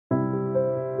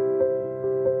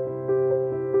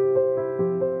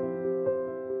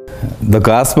The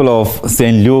Gospel of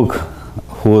St. Luke,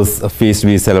 whose feast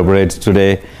we celebrate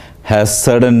today, has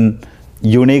certain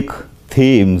unique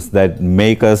themes that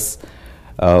make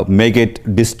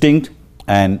it distinct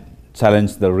and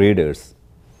challenge the readers.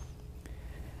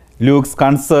 Luke's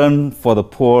concern for the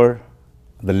poor,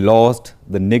 the lost,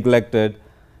 the neglected,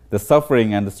 the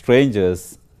suffering, and the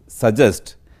strangers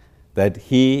suggest that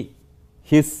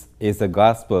his is a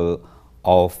gospel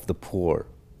of the poor.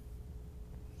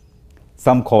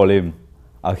 Some call him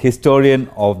a historian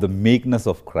of the meekness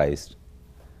of Christ.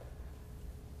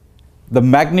 The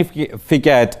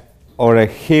Magnificat, or a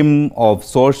hymn of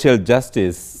social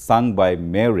justice sung by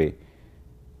Mary,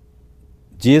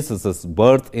 Jesus'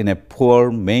 birth in a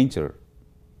poor manger,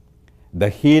 the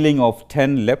healing of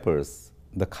 10 lepers,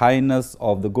 the kindness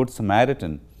of the Good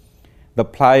Samaritan, the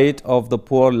plight of the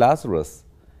poor Lazarus,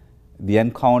 the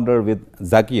encounter with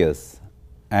Zacchaeus,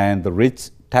 and the rich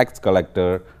tax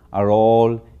collector are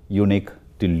all unique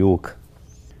to Luke.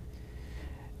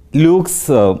 Luke's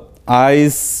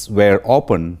eyes were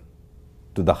open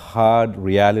to the hard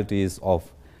realities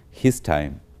of his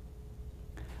time.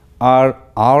 Are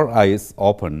our eyes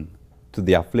open to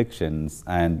the afflictions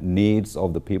and needs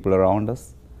of the people around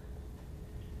us?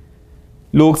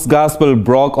 Luke's gospel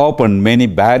broke open many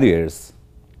barriers,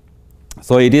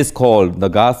 so it is called the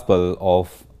gospel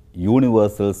of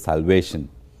universal salvation.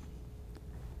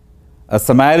 A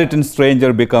Samaritan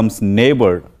stranger becomes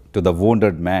neighbor to the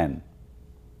wounded man.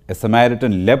 A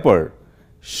Samaritan leper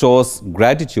shows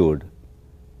gratitude.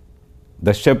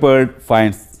 The shepherd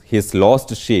finds his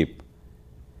lost sheep.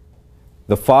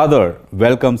 The father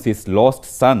welcomes his lost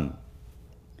son.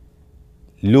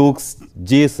 Luke's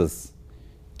Jesus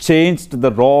changed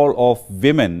the role of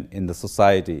women in the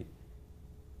society.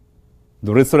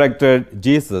 The resurrected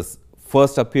Jesus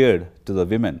first appeared to the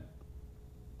women.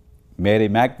 Mary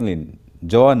Magdalene,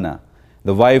 Joanna,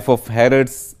 the wife of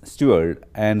Herod's steward,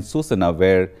 and Susanna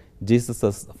were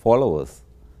Jesus' followers.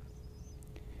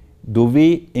 Do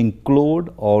we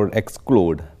include or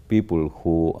exclude people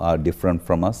who are different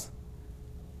from us?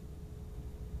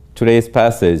 Today's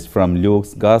passage from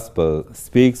Luke's Gospel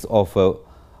speaks of a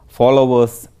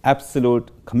follower's absolute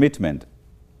commitment.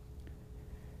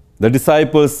 The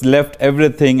disciples left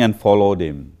everything and followed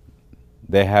him.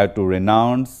 They had to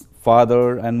renounce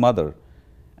father and mother,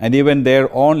 and even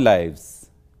their own lives.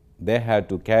 They had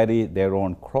to carry their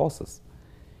own crosses.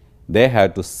 They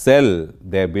had to sell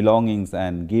their belongings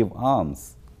and give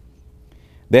alms.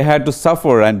 They had to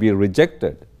suffer and be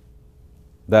rejected.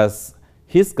 Thus,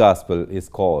 his gospel is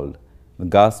called the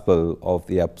gospel of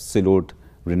the absolute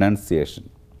renunciation.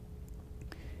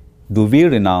 Do we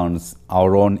renounce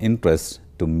our own interests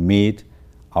to meet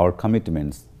our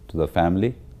commitments to the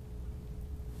family?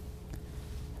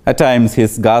 At times,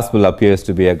 his gospel appears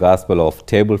to be a gospel of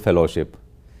table fellowship.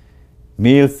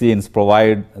 Meal scenes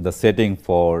provide the setting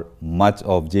for much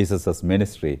of Jesus'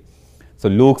 ministry. So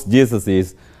Luke's Jesus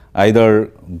is either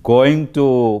going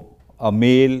to a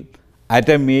meal, at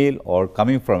a meal, or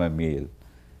coming from a meal.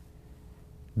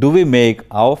 Do we make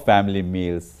our family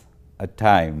meals a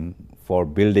time for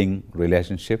building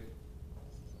relationship?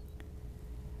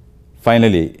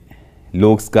 Finally,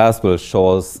 Luke's gospel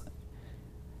shows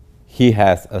he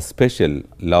has a special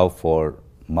love for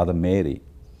Mother Mary.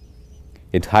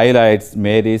 It highlights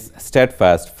Mary's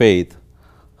steadfast faith,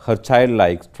 her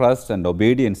childlike trust and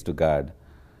obedience to God,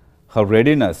 her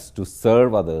readiness to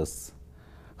serve others,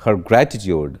 her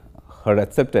gratitude, her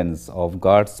acceptance of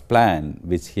God's plan,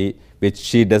 which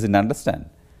she doesn't understand,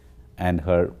 and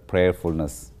her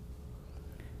prayerfulness.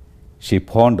 She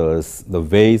ponders the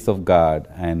ways of God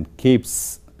and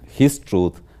keeps His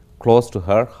truth close to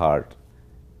her heart.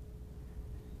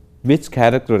 Which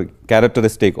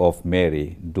characteristic of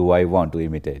Mary do I want to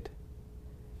imitate?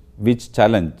 Which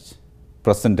challenge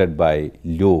presented by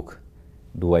Luke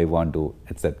do I want to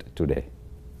accept today?